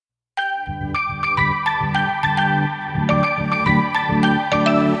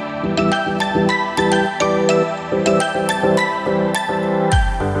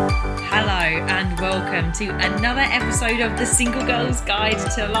to another episode of The Single Girl's Guide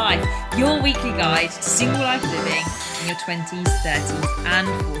to Life, your weekly guide to single life living in your 20s, 30s and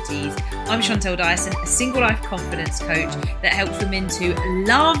 40s. I'm Chantel Dyson, a single life confidence coach that helps women to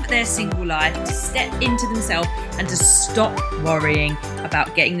love their single life, to step into themselves and to stop worrying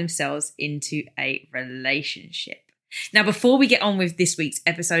about getting themselves into a relationship. Now, before we get on with this week's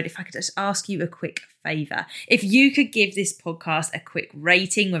episode, if I could just ask you a quick favour. If you could give this podcast a quick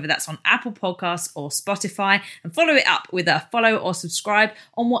rating, whether that's on Apple Podcasts or Spotify, and follow it up with a follow or subscribe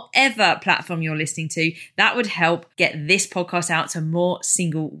on whatever platform you're listening to, that would help get this podcast out to more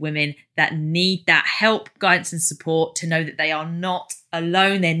single women that need that help, guidance and support to know that they are not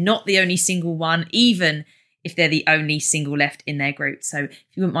alone. They're not the only single one, even if they're the only single left in their group. So if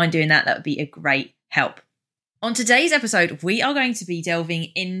you wouldn't mind doing that, that would be a great help. On today's episode, we are going to be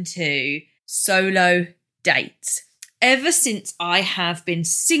delving into solo dates. Ever since I have been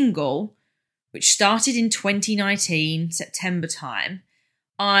single, which started in 2019, September time,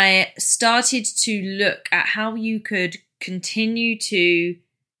 I started to look at how you could continue to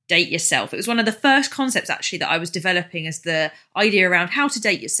date yourself. It was one of the first concepts actually that I was developing as the idea around how to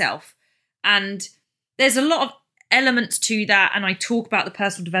date yourself. And there's a lot of elements to that, and I talk about the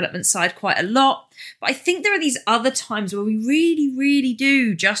personal development side quite a lot, but I think there are these other times where we really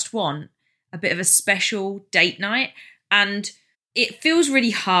do just want a bit of a special date night, and it feels really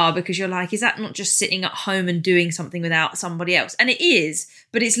hard because you're like, is that not just sitting at home and doing something without somebody else? And it is,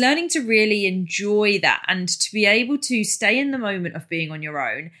 but it's learning to really enjoy that and to be able to stay in the moment of being on your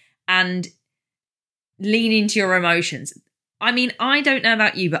own and lean into your emotions. I mean, I don't know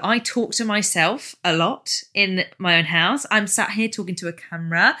about you, but I talk to myself a lot in my own house. I'm sat here talking to a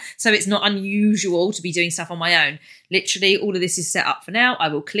camera, so it's not unusual to be doing stuff on my own. Literally, all of this is set up for now. I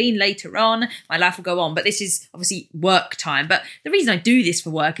will clean later on. My life will go on, but this is obviously work time. But the reason I do this for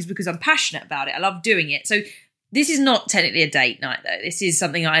work is because I'm passionate about it. I love doing it. So this is not technically a date night, though. This is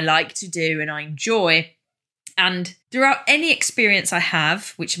something I like to do and I enjoy. And throughout any experience I have,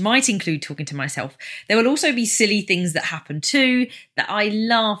 which might include talking to myself, there will also be silly things that happen too that I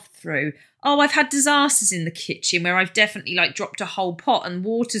laugh through. Oh, I've had disasters in the kitchen where I've definitely dropped a whole pot and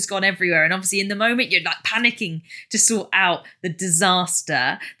water's gone everywhere. And obviously in the moment you're panicking to sort out the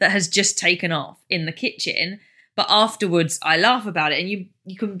disaster that has just taken off in the kitchen. But afterwards I laugh about it, and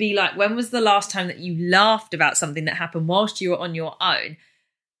you can be like, when was the last time that you laughed about something that happened whilst you were on your own?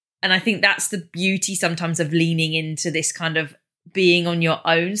 And I think that's the beauty sometimes of leaning into this kind of being on your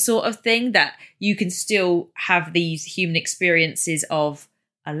own sort of thing, that you can still have these human experiences of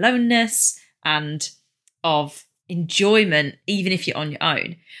aloneness and of enjoyment, even if you're on your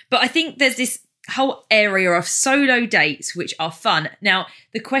own. But I think there's this whole area of solo dates, which are fun. Now,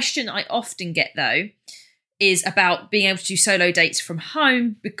 the question I often get, though, is about being able to do solo dates from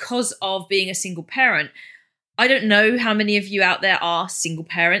home because of being a single parent. I don't know how many of you out there are single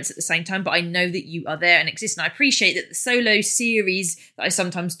parents at the same time, but I know that you are there and exist. And I appreciate that the solo series that I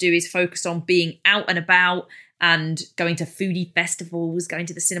sometimes do is focused on being out and about and going to foodie festivals, going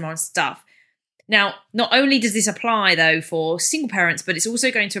to the cinema and stuff. Now, not only does this apply, though, for single parents, but it's also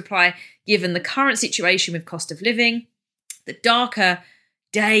going to apply given the current situation with cost of living, the darker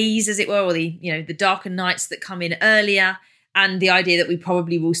days, as it were, or the darker nights that come in earlier, and the idea that we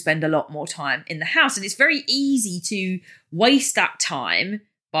probably will spend a lot more time in the house. And it's very easy to waste that time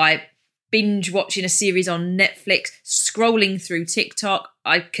by binge watching a series on Netflix, scrolling through TikTok.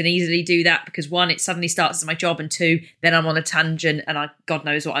 I can easily do that because one, it suddenly starts as my job, and two, then I'm on a tangent and God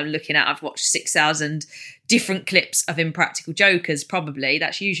knows what I'm looking at. I've watched 6,000 different clips of Impractical Jokers, probably.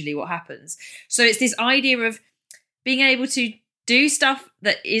 That's usually what happens. So it's this idea of being able to do stuff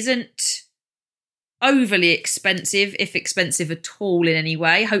that isn't overly expensive, if expensive at all in any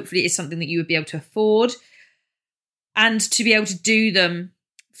way. Hopefully it's something that you would be able to afford, and to be able to do them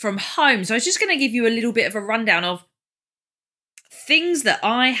from home. So I was just going to give you a little bit of a rundown of things that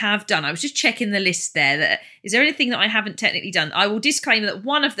I have done. I was just checking the list there. Is there anything that I haven't technically done? I will disclaim that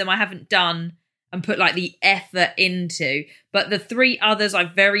one of them I haven't done and put the effort into, but the three others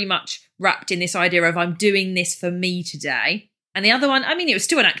I've very much wrapped in this idea of I'm doing this for me today. And the other one, it was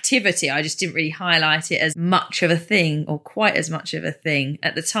still an activity. I just didn't really highlight it as much of a thing, or quite as much of a thing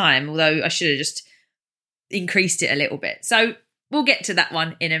at the time, although I should have just increased it a little bit. So we'll get to that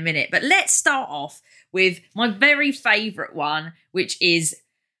one in a minute. But let's start off with my very favourite one, which is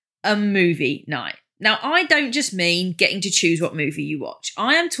a movie night. Now, I don't just mean getting to choose what movie you watch.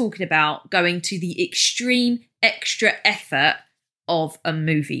 I am talking about going to the extreme extra effort of a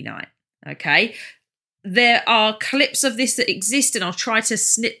movie night, okay? There are clips of this that exist, and I'll try to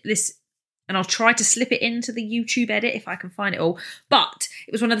snip this and I'll try to slip it into the YouTube edit if I can find it all. But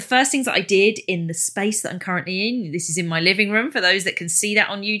it was one of the first things that I did in the space that I'm currently in. This is in my living room for those that can see that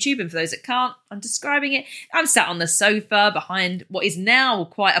on YouTube, and for those that can't, I'm describing it. I'm sat on the sofa behind what is now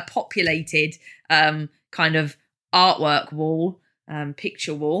quite a populated kind of artwork wall,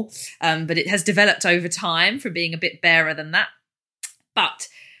 picture wall, but it has developed over time from being a bit barer than that. But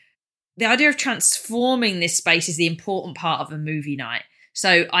the idea of transforming this space is the important part of a movie night.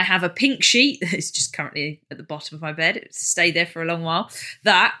 So I have a pink sheet that is just currently at the bottom of my bed. It's stayed there for a long while,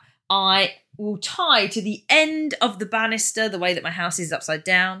 that I will tie to the end of the banister, the way that my house is upside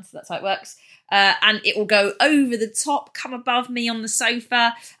down. So that's how it works. And it will go over the top, come above me on the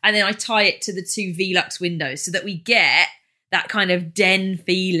sofa, and then I tie it to the two Velux windows so that we get that kind of den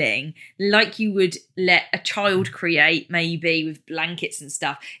feeling like you would let a child create, maybe with blankets and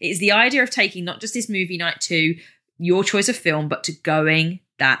stuff. It is the idea of taking not just this movie night to your choice of film, but to going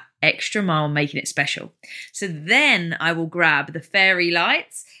that extra mile, making it special. So then I will grab the fairy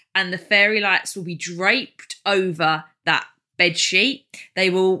lights, and the fairy lights will be draped over that bed sheet. They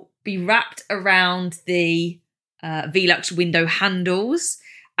will be wrapped around the Velux window handles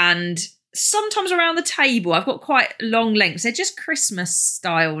and sometimes around the table. I've got quite long lengths. They're just Christmas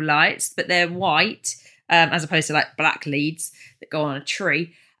style lights, but they're white as opposed to like black leads that go on a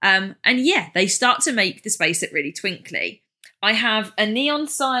tree. And yeah, they start to make the space look really twinkly. I have a neon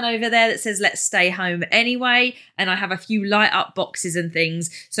sign over there that says let's stay home anyway, and I have a few light up boxes and things.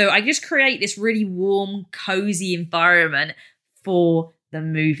 So I just create this really warm, cozy environment for the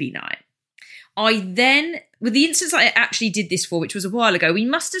movie night. I then, with the instance I actually did this for, which was a while ago, we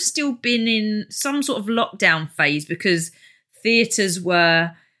must have still been in some sort of lockdown phase because theatres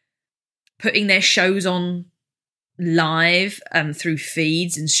were putting their shows on live through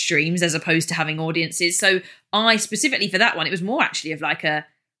feeds and streams as opposed to having audiences. So I specifically for that one, it was more actually of like a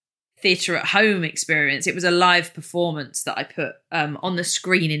theatre at home experience. It was a live performance that I put on the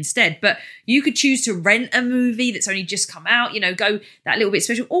screen instead. But you could choose to rent a movie that's only just come out, go that little bit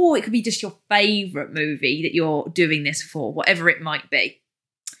special, or it could be just your favourite movie that you're doing this for, whatever it might be.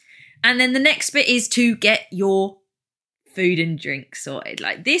 And then the next bit is to get your food and drink sorted.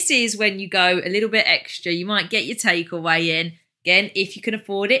 Like this is when you go a little bit extra. You might get your takeaway in, again, if you can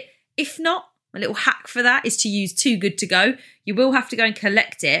afford it. If not, a little hack for that is to use Too Good To Go. You will have to go and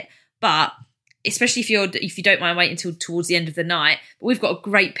collect it, but especially if you don't mind waiting until towards the end of the night. But we've got a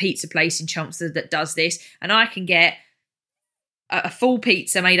great pizza place in Chelmsford that does this, and I can get a full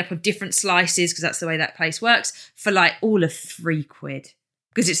pizza made up of different slices, because that's the way that place works, for like all of £3.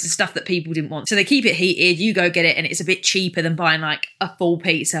 Because it's the stuff that people didn't want. So they keep it heated, you go get it, and it's a bit cheaper than buying like a full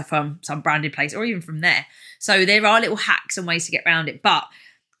pizza from some branded place or even from there. So there are little hacks and ways to get around it. But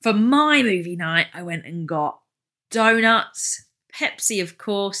for my movie night, I went and got donuts, Pepsi, of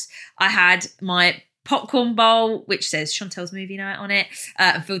course. I had my popcorn bowl, which says Chantel's movie night on it.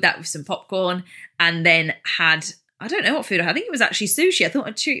 I filled that with some popcorn, and then had, I don't know what food I had. I think it was actually sushi. I thought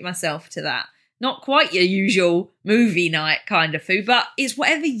I'd treat myself to that. Not quite your usual movie night kind of food, but it's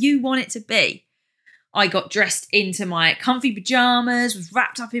whatever you want it to be. I got dressed into my comfy pajamas, was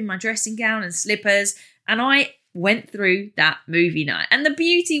wrapped up in my dressing gown and slippers, and I went through that movie night. And the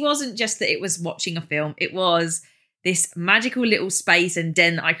beauty wasn't just that it was watching a film. It was this magical little space and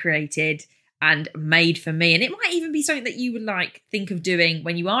den that I created and made for me. And it might even be something that you would think of doing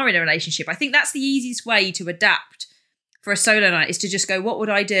when you are in a relationship. I think that's the easiest way to adapt for a solo night, is to just go, what would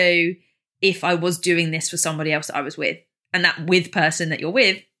I do if I was doing this for somebody else that I was with? And that with person that you're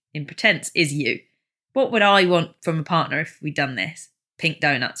with, in pretense, is you. What would I want from a partner if we'd done this? Pink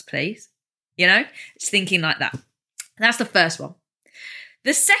donuts, please. It's thinking like that. That's the first one.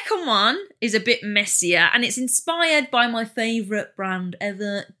 The second one is a bit messier, and it's inspired by my favourite brand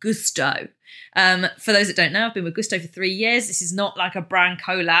ever, Gusto. For those that don't know, I've been with Gusto for 3 years. This is not like a brand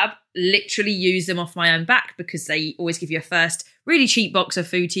collab. Literally use them off my own back, because they always give you a first really cheap box of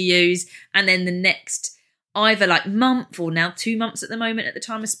food to use, and then the next either like month, or now 2 months at the moment at the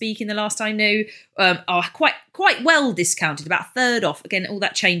time of speaking, the last I knew, are quite well discounted, about a third off. Again, all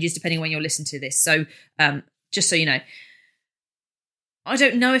that changes depending on when you're listening to this. So just so you know. I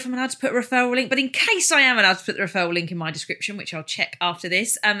don't know if I'm allowed to put a referral link, but in case I am allowed to put the referral link in my description, which I'll check after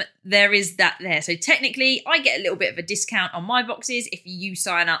this, there is that there. So technically, I get a little bit of a discount on my boxes if you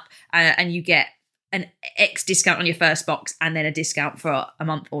sign up, and you get an X discount on your first box, and then a discount for a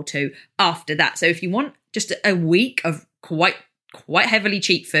month or two after that. So if you want just a week of quite heavily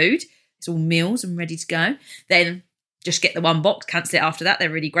cheap food, it's all meals and ready to go, then just get the one box, cancel it after that. They're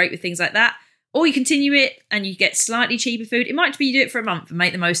really great with things like that. Or you continue it and you get slightly cheaper food. It might be you do it for a month and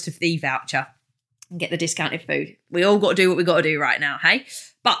make the most of the voucher. and get the discounted food. We all got to do what we got to do right now, hey?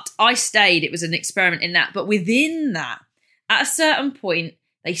 But I stayed. It was an experiment in that. But within that, at a certain point,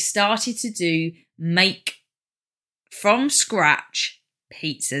 they started to make from scratch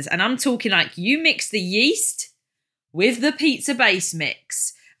pizzas. And I'm talking like you mix the yeast with the pizza base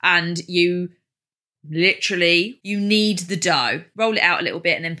mix, and you knead the dough, roll it out a little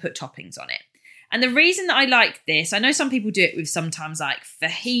bit, and then put toppings on it. And the reason that I like this, I know some people do it with sometimes like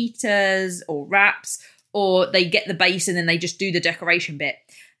fajitas or wraps, or they get the base and then they just do the decoration bit.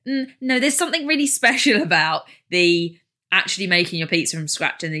 No, there's something really special about the actually making your pizza from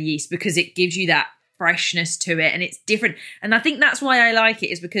scratch and the yeast, because it gives you that freshness to it and it's different. And I think that's why I like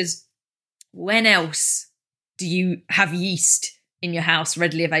it, is because when else do you have yeast in your house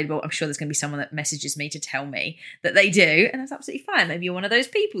readily available? I'm sure there's going to be someone that messages me to tell me that they do, and that's absolutely fine. Maybe you're one of those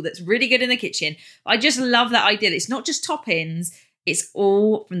people that's really good in the kitchen. I just love that idea. It's not just toppings, it's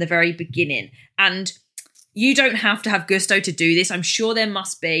all from the very beginning. And you don't have to have Gousto to do this. I'm sure there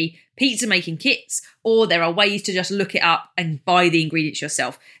must be pizza making kits, or there are ways to just look it up and buy the ingredients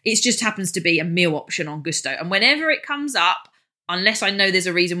yourself. It just happens to be a meal option on Gousto. And whenever it comes up, unless I know there's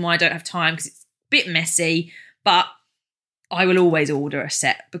a reason why I don't have time, because it's a bit messy, but I will always order a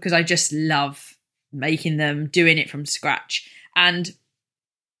set because I just love making them, doing it from scratch. And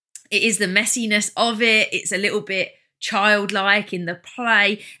it is the messiness of it. It's a little bit childlike in the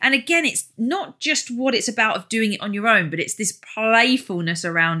play. And again, it's not just what it's about of doing it on your own, but it's this playfulness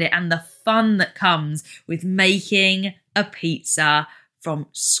around it and the fun that comes with making a pizza from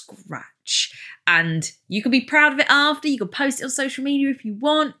scratch. And you can be proud of it after. You can post it on social media if you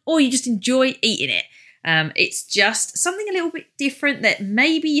want, or you just enjoy eating it. It's just something a little bit different that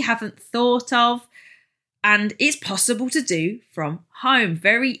maybe you haven't thought of, and it's possible to do from home.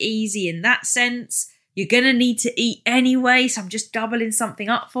 Very easy in that sense. You're going to need to eat anyway, so I'm just doubling something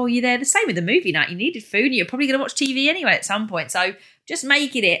up for you there. The same with the movie night. You needed food and you're probably going to watch TV anyway at some point. So just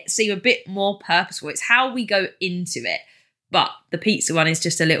making it seem a bit more purposeful. It's how we go into it. But the pizza one is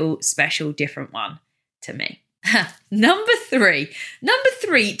just a little special, different one to me. Number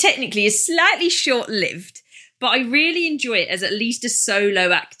three technically is slightly short-lived, but I really enjoy it as at least a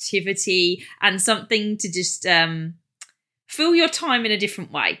solo activity and something to just fill your time in a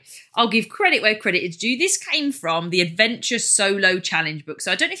different way. I'll give credit where credit is due. This came from the Adventure Solo Challenge book.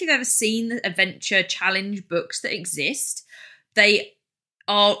 So I don't know if you've ever seen the Adventure Challenge books that exist. They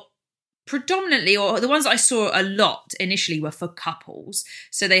are predominantly, or the ones I saw a lot initially, were for couples.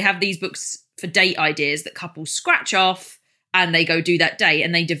 So they have these books for date ideas that couples scratch off and they go do that day,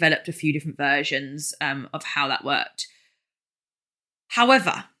 and they developed a few different versions of how that worked.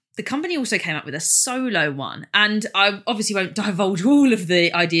 However, the company also came up with a solo one, and I obviously won't divulge all of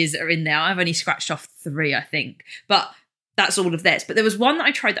the ideas that are in there. I've only scratched off 3, I think, but that's all of theirs. But there was one that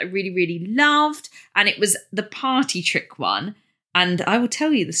I tried that I really, really loved, and it was the party trick one. And I will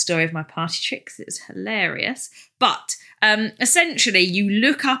tell you the story of my party tricks. It was hilarious. But essentially, you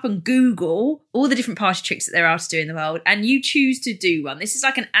look up and Google all the different party tricks that there are to do in the world, and you choose to do one. This is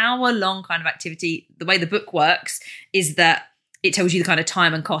like an hour-long kind of activity. The way the book works is that it tells you the kind of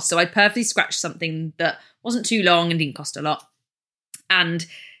time and cost. So I'd purposely scratched something that wasn't too long and didn't cost a lot. And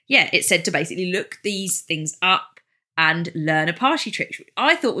yeah, it said to basically look these things up and learn a party trick, which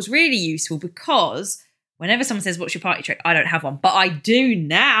I thought was really useful, because whenever someone says, what's your party trick? I don't have one, but I do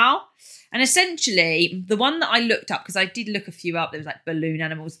now. And essentially, the one that I looked up, because I did look a few up, there was like balloon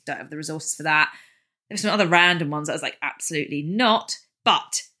animals, don't have the resources for that. There were some other random ones that I was like, absolutely not.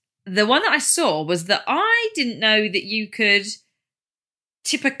 But the one that I saw was that I didn't know that you could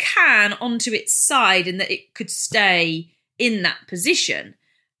tip a can onto its side and that it could stay in that position.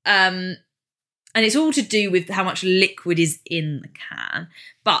 And it's all to do with how much liquid is in the can.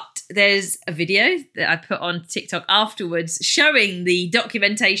 But there's a video that I put on TikTok afterwards showing the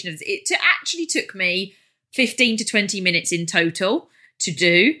documentation of this. It actually took me 15 to 20 minutes in total to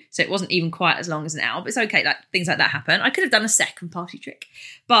do. So it wasn't even quite as long as an hour, but it's okay. Like, things like that happen. I could have done a second party trick,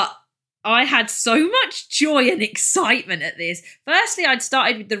 but I had so much joy and excitement at this. Firstly, I'd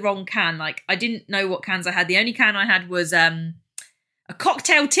started with the wrong can. Like, I didn't know what cans I had. The only can I had was a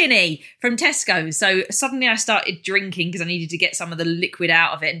cocktail tinny from Tesco. So suddenly I started drinking because I needed to get some of the liquid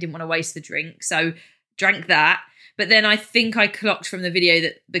out of it and didn't want to waste the drink. So drank that. But then I think I clocked from the video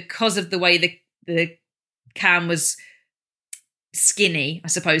that because of the way the can was skinny, I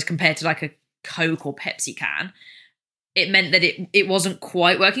suppose, compared to like a Coke or Pepsi can, it meant that it wasn't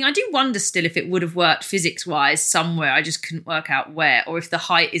quite working. I do wonder still if it would have worked physics-wise somewhere. I just couldn't work out where, or if the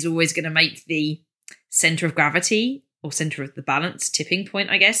height is always going to make the centre of gravity or centre of the balance, tipping point,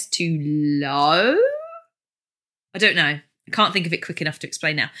 I guess, too low. I don't know. can't think of it quick enough to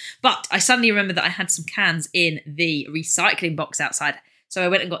explain now. But I suddenly remember that I had some cans in the recycling box outside. So I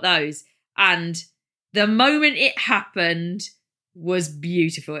went and got those. And the moment it happened was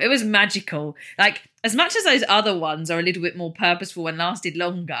beautiful. It was magical. Like, as much as those other ones are a little bit more purposeful and lasted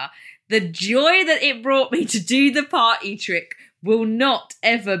longer, the joy that it brought me to do the party trick will not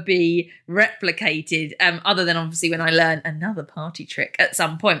ever be replicated, other than obviously when I learn another party trick at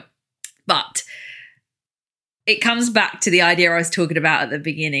some point. But it comes back to the idea I was talking about at the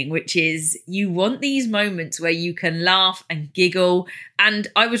beginning, which is you want these moments where you can laugh and giggle. And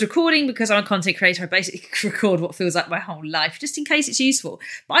I was recording because I'm a content creator. I basically record what feels like my whole life, just in case it's useful.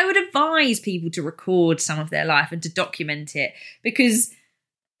 But I would advise people to record some of their life and to document it, because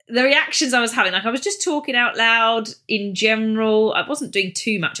the reactions I was having, like I was just talking out loud in general. I wasn't doing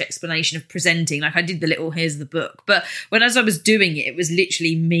too much explanation of presenting. Like I did the little, here's the book. But as I was doing it, it was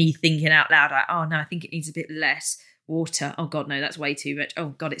literally me thinking out loud, like, oh no, I think it needs a bit less water. Oh God, no, that's way too much. Oh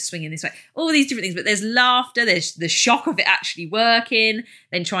God, it's swinging this way. All these different things. But there's laughter. There's the shock of it actually working,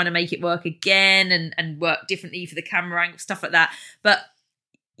 then trying to make it work again and work differently for the camera angle, stuff like that. But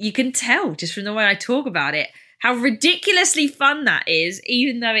you can tell just from the way I talk about it, how ridiculously fun that is,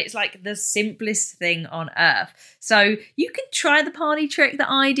 even though it's like the simplest thing on earth. So you can try the party trick that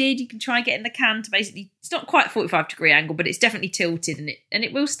I did. You can try getting the can to basically, it's not quite 45-degree angle, but it's definitely tilted and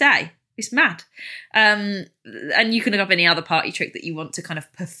it will stay. It's mad. And you can look up any other party trick that you want to kind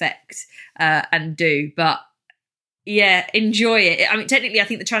of perfect and do. But yeah, enjoy it. I mean, technically, I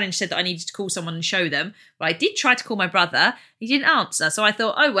think the challenge said that I needed to call someone and show them. But I did try to call my brother. He didn't answer. So I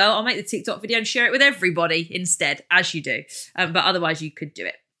thought, oh, well, I'll make the TikTok video and share it with everybody instead, as you do. But otherwise, you could do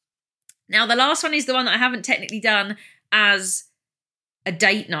it. Now, the last one is the one that I haven't technically done as a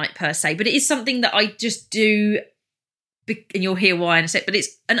date night per se. But it is something that I just do. And you'll hear why in a sec. But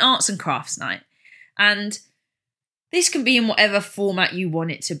it's an arts and crafts night. And this can be in whatever format you want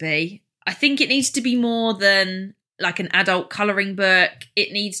it to be. I think it needs to be more than like an adult colouring book.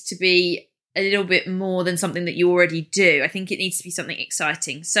 It needs to be a little bit more than something that you already do. I think it needs to be something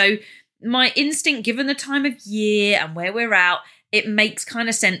exciting. So my instinct, given the time of year and where we're out, it makes kind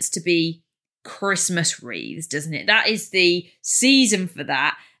of sense to be Christmas wreaths, doesn't it? That is the season for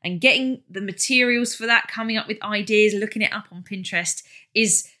that. And getting the materials for that, coming up with ideas, looking it up on Pinterest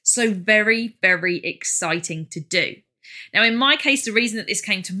is so very, very exciting to do. Now, in my case, the reason that this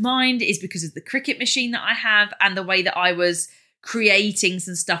came to mind is because of the Cricut machine that I have and the way that I was creating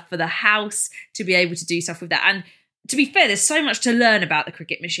some stuff for the house to be able to do stuff with that. And to be fair, there's so much to learn about the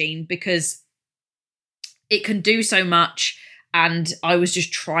Cricut machine because it can do so much. And I was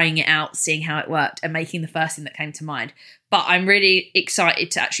just trying it out, seeing how it worked and making the first thing that came to mind. But I'm really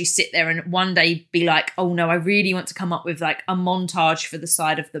excited to actually sit there and one day be like, oh no, I really want to come up with like a montage for the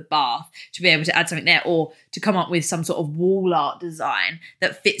side of the bath to be able to add something there, or to come up with some sort of wall art design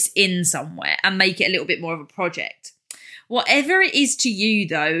that fits in somewhere and make it a little bit more of a project. Whatever it is to you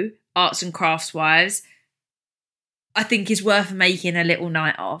though, arts and crafts wives, I think is worth making a little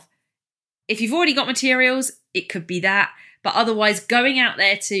night of. If you've already got materials, it could be that. But otherwise, going out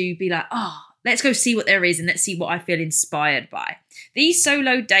there to be like, oh, let's go see what there is and let's see what I feel inspired by. These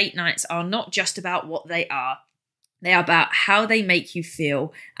solo date nights are not just about what they are. They are about how they make you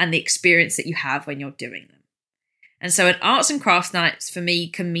feel and the experience that you have when you're doing them. And so an arts and crafts nights for me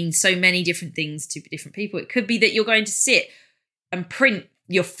can mean so many different things to different people. It could be that you're going to sit and print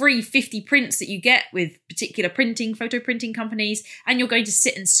your free 50 prints that you get with particular photo printing companies, and you're going to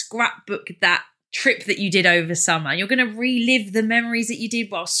sit and scrapbook that trip that you did over summer. You're going to relive the memories that you did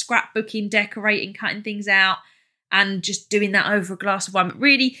while scrapbooking, decorating, cutting things out, and just doing that over a glass of wine, but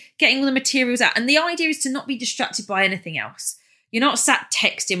really getting all the materials out. And the idea is to not be distracted by anything else. You're not sat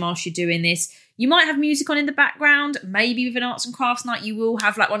texting whilst you're doing this. You might have music on in the background. Maybe with an arts and crafts night, you will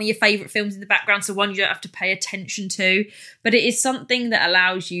have like one of your favourite films in the background, so one you don't have to pay attention to. But it is something that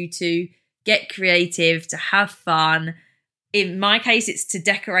allows you to get creative, to have fun. In my case, it's to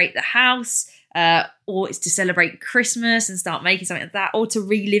decorate the house, or it's to celebrate Christmas and start making something like that, or to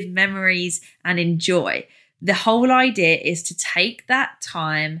relive memories and enjoy. The whole idea is to take that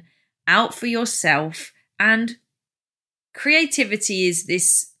time out for yourself, and creativity is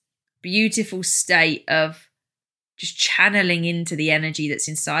this beautiful state of just channeling into the energy that's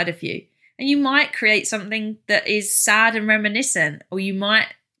inside of you. And you might create something that is sad and reminiscent, or you might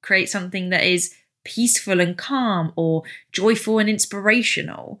create something that is peaceful and calm, or joyful and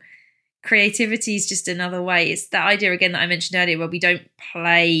inspirational. Creativity is just another way. It's that idea again that I mentioned earlier, where we don't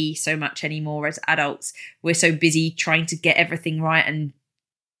play so much anymore as adults. We're so busy trying to get everything right and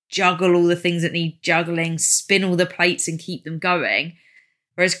juggle all the things that need juggling, spin all the plates and keep them going.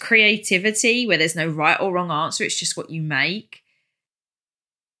 Whereas creativity, where there's no right or wrong answer, it's just what you make,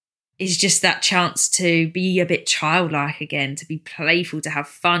 is just that chance to be a bit childlike again, to be playful, to have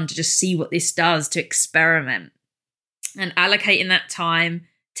fun, to just see what this does, to experiment. And allocating that time,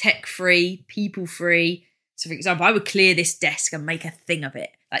 tech-free, people-free. So, for example, I would clear this desk and make a thing of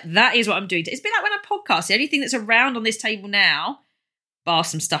it. Like, that is what I'm doing. It's a bit like when I podcast. The only thing that's around on this table now, bar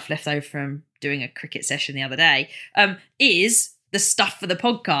some stuff left over from doing a cricket session the other day, is the stuff for the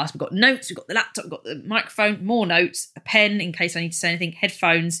podcast. We've got notes, we've got the laptop, we've got the microphone, more notes, a pen in case I need to say anything,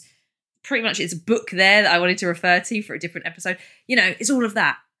 headphones. Pretty much it's a book there that I wanted to refer to for a different episode. You know, it's all of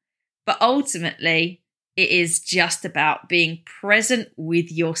that. But ultimately, it is just about being present with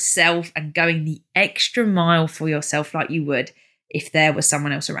yourself and going the extra mile for yourself like you would if there was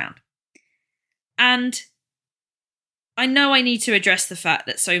someone else around. And I know I need to address the fact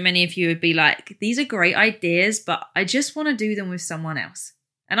that so many of you would be like, these are great ideas, but I just want to do them with someone else.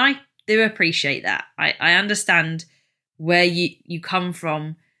 And I do appreciate that. I understand where you come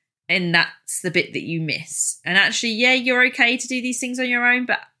from, and that's the bit that you miss. And actually, yeah, you're okay to do these things on your own,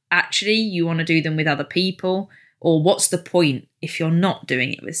 but actually you want to do them with other people. Or what's the point if you're not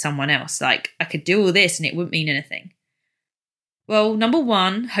doing it with someone else? Like, I could do all this and it wouldn't mean anything. Well, number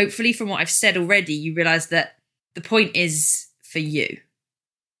one, hopefully from what I've said already, you realise that the point is for you,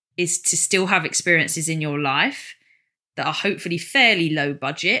 is to still have experiences in your life that are hopefully fairly low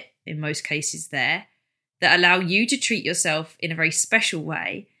budget, in most cases there, that allow you to treat yourself in a very special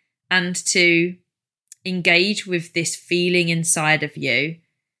way and to engage with this feeling inside of you,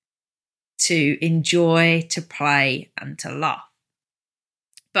 to enjoy, to play, and to laugh.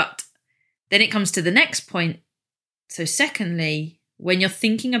 But then it comes to the next point. So secondly, when you're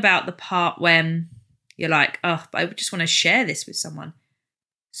thinking about the part when you're like, oh, but I just want to share this with someone.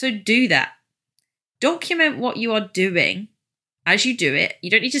 So do that. Document what you are doing as you do it.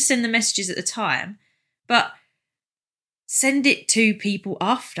 You don't need to send the messages at the time, but send it to people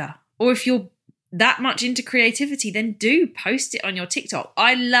after. Or if you're that much into creativity, then do post it on your TikTok.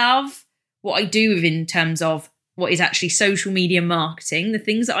 I love what I do in terms of what is actually social media marketing. The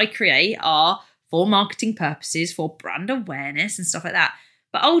things that I create are for marketing purposes, for brand awareness and stuff like that.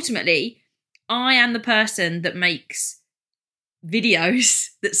 But ultimately, I am the person that makes videos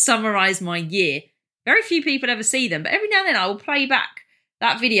that summarize my year. Very few people ever see them, but every now and then I will play back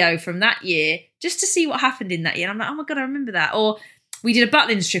that video from that year just to see what happened in that year. And I'm like, oh my God, I remember that. Or we did a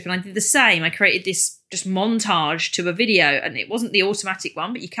Butlins trip and I did the same. I created this just montage to a video, and it wasn't the automatic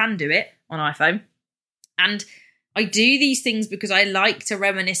one, but you can do it on iPhone. And I do these things because I like to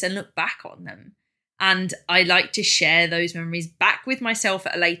reminisce and look back on them. And I like to share those memories back with myself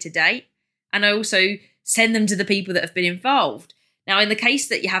at a later date. And I also send them to the people that have been involved. Now, in the case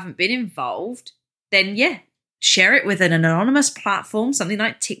that you haven't been involved, then yeah, share it with an anonymous platform, something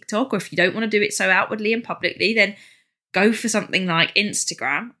like TikTok. Or if you don't want to do it so outwardly and publicly, then go for something like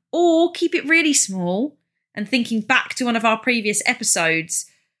Instagram, or keep it really small. And thinking back to one of our previous episodes,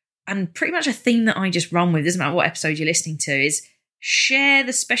 and pretty much a theme that I just run with, doesn't matter what episode you're listening to, is share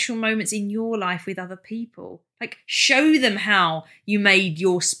the special moments in your life with other people. Like, show them how you made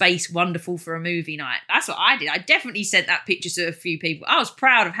your space wonderful for a movie night. That's what I did. I definitely sent that picture to a few people. I was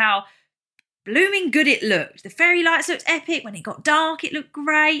proud of how blooming good it looked. The fairy lights looked epic. When it got dark, it looked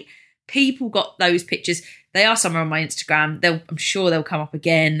great. People got those pictures. They are somewhere on my Instagram. I'm sure they'll come up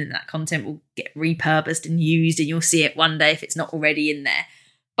again, and that content will get repurposed and used, and you'll see it one day if it's not already in there.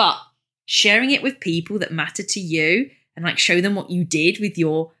 But sharing it with people that matter to you, and like show them what you did with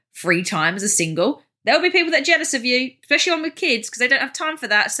your free time as a single. There'll be people that are jealous of you, especially on with kids, because they don't have time for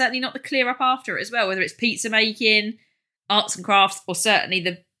that. Certainly not the clear up after it as well, whether it's pizza making, arts and crafts, or certainly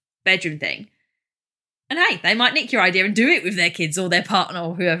the bedroom thing. And hey, they might nick your idea and do it with their kids or their partner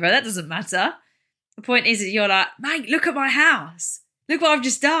or whoever. That doesn't matter. The point is that you're like, mate, look at my house. Look what I've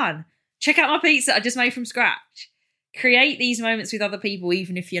just done. Check out my pizza I just made from scratch. Create these moments with other people,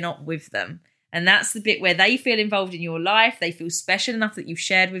 even if you're not with them. And that's the bit where they feel involved in your life. They feel special enough that you've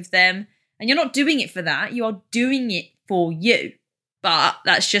shared with them. And you're not doing it for that. You are doing it for you. But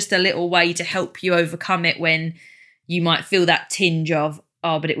that's just a little way to help you overcome it when you might feel that tinge of,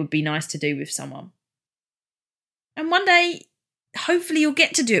 oh, but it would be nice to do with someone. And one day, hopefully you'll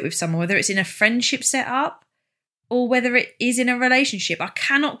get to do it with someone, whether it's in a friendship setup or whether it is in a relationship. I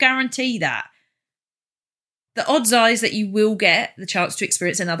cannot guarantee that. The odds are is that you will get the chance to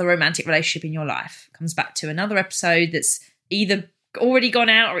experience another romantic relationship in your life. It comes back to another episode that's either already gone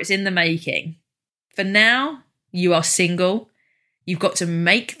out or it's in the making. For now, you are single. You've got to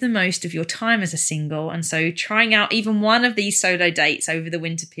make the most of your time as a single. And so trying out even one of these solo dates over the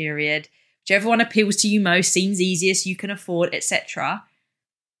winter period, whichever one appeals to you most, seems easiest, you can afford, etc.,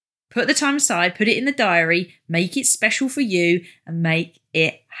 Put the time aside, put it in the diary, make it special for you and make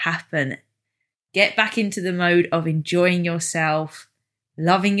it happen. Get back into the mode of enjoying yourself,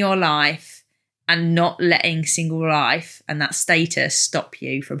 loving your life, and not letting single life and that status stop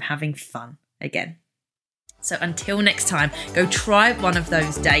you from having fun again. So until next time, go try one of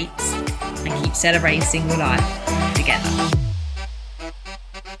those dates and keep celebrating single life together.